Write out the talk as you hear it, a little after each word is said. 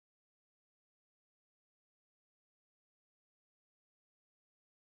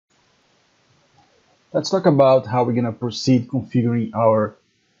Let's talk about how we're going to proceed configuring our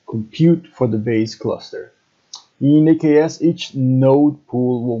compute for the base cluster. In AKS, each node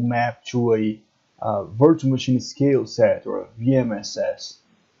pool will map to a virtual machine scale set, or a VMSS,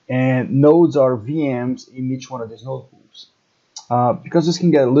 and nodes are VMs in each one of these node pools. Because this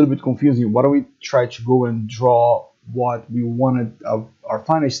can get a little bit confusing, why don't we try to go and draw what we wanted our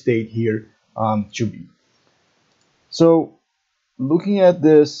final state here to be. So looking at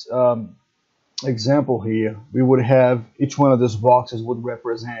this example here, we would have each one of these boxes would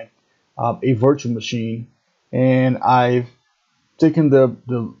represent a virtual machine, and I've taken the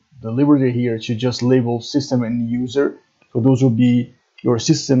liberty here to just label system and user. So those will be your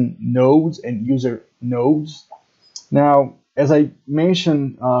system nodes and user nodes. Now, as I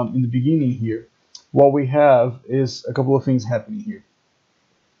mentioned in the beginning here, what we have is a couple of things happening here.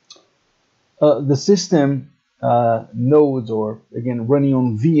 The system nodes, or again running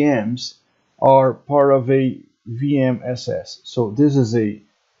on VMs, are part of a VMSS. So this is a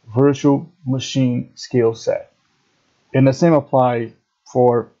virtual machine scale set. And the same apply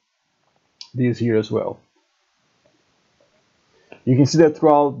for these here as well. You can see that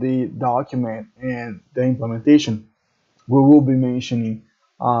throughout the document and the implementation, we will be mentioning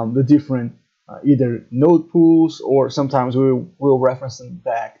the different either node pools, or sometimes we will reference them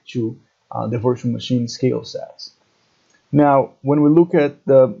back to the virtual machine scale sets. Now, when we look at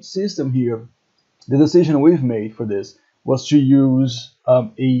the system here, the decision we've made for this was to use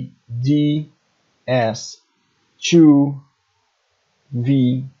a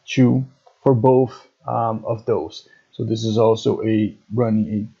DS2V2 for both of those. So this is also running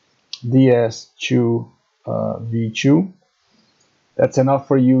a DS2V2. That's enough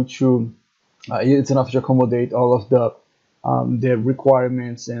for you to it's enough to accommodate all of the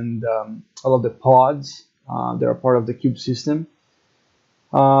requirements and all of the pods that are part of the cube system.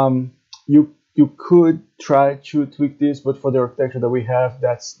 You could try to tweak this, but for the architecture that we have,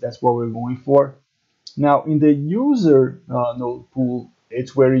 that's what we're going for. Now, in the user node pool,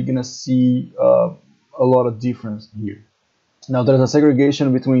 it's where you're gonna see a lot of difference here. Now, there's a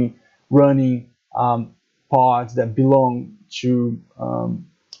segregation between running pods that belong to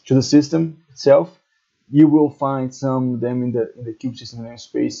the system itself. You will find some of them in the cube system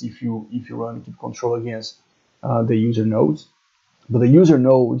namespace if you run cube control against the user nodes. But the user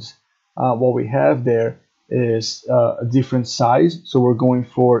nodes, what we have there is a different size. So we're going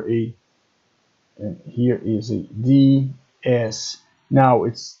for and here is a DS. Now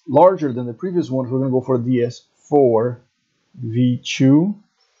it's larger than the previous one. We're going to go for DS4V2.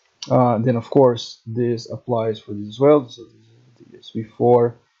 Then of course this applies for this as well. So this is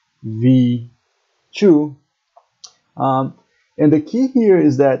DS4V2. And the key here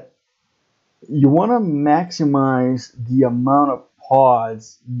is that you want to maximize the amount of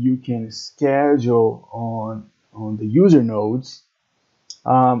pods you can schedule on the user nodes.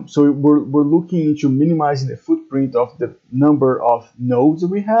 So we're looking into minimizing the footprint of the number of nodes that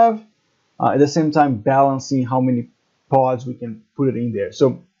we have, at the same time balancing how many pods we can put it in there.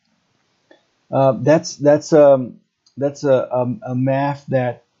 So that's a math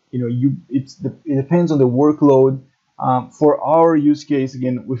that it depends on the workload. For our use case,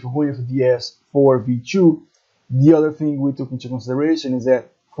 again, with DS4V2, the other thing we took into consideration is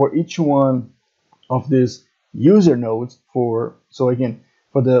that for each one of these user nodes, so again,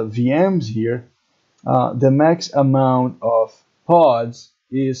 for the VMs here, the max amount of pods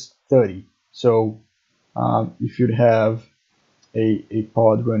is 30. So if you'd have a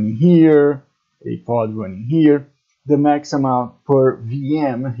pod running here, a pod running here, the max amount per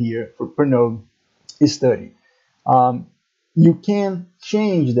VM here per node is 30. You can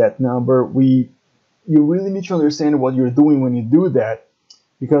change that number. You really need to understand what you're doing when you do that,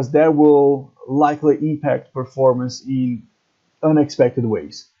 because that will likely impact performance in unexpected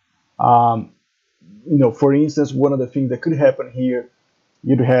ways. For instance, one of the things that could happen here,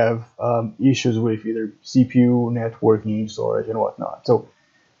 you'd have issues with either CPU, networking, storage, and whatnot. So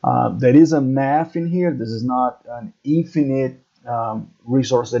there is a math in here. This is not an infinite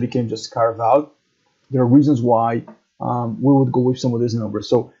resource that you can just carve out. There are reasons why we would go with some of these numbers.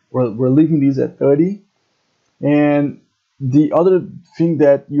 So we're leaving these at 30. And the other thing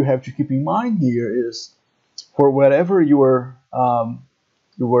that you have to keep in mind here is, for whatever you're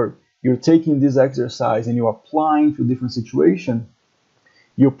taking this exercise and you're applying to a different situation,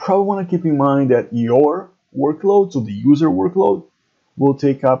 you probably want to keep in mind that your workload, so the user workload, will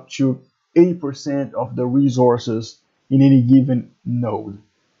take up to 80% of the resources in any given node.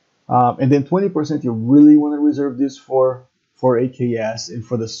 And then 20% you really want to reserve this for AKS and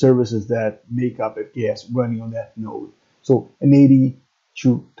for the services that make up AKS running on that node. So an 80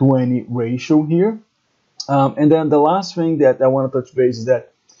 to 20 ratio here. And then the last thing that I want to touch base is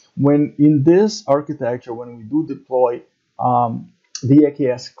that when in this architecture, when we do deploy the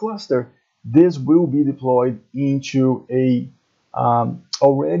AKS cluster, this will be deployed into a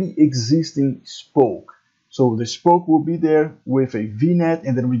already existing spoke. So the spoke will be there with a VNet,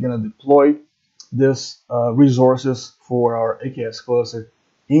 and then we're going to deploy this resources for our AKS cluster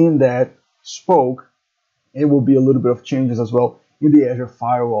in that spoke. It will be a little bit of changes as well in the Azure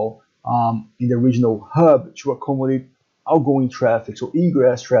firewall, in the regional hub to accommodate outgoing traffic, so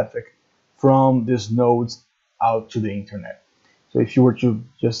egress traffic from these nodes out to the internet. So if you were to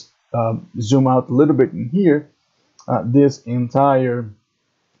just zoom out a little bit in here, this entire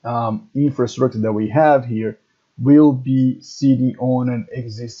infrastructure that we have here will be sitting on an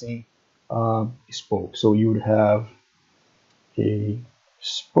existing spoke. So you would have a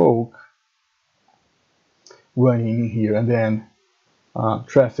spoke running here, and then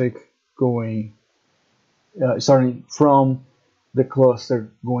traffic going starting from the cluster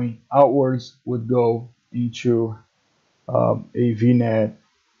going outwards would go into a VNet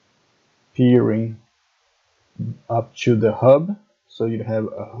peering up to the hub. So you'd have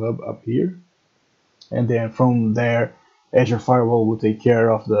a hub up here, and then from there Azure Firewall will take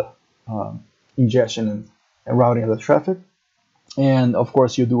care of the ingestion and routing of the traffic. And of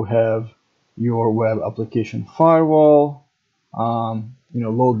course you do have your web application firewall,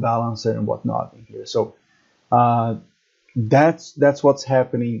 load balancer and whatnot in here. So that's what's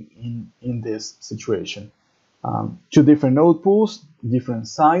happening in this situation. Two different node pools, different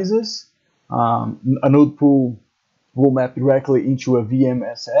sizes. A node pool will map directly into a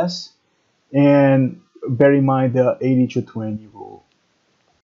VMSS, and bear in mind the 80-20 rule.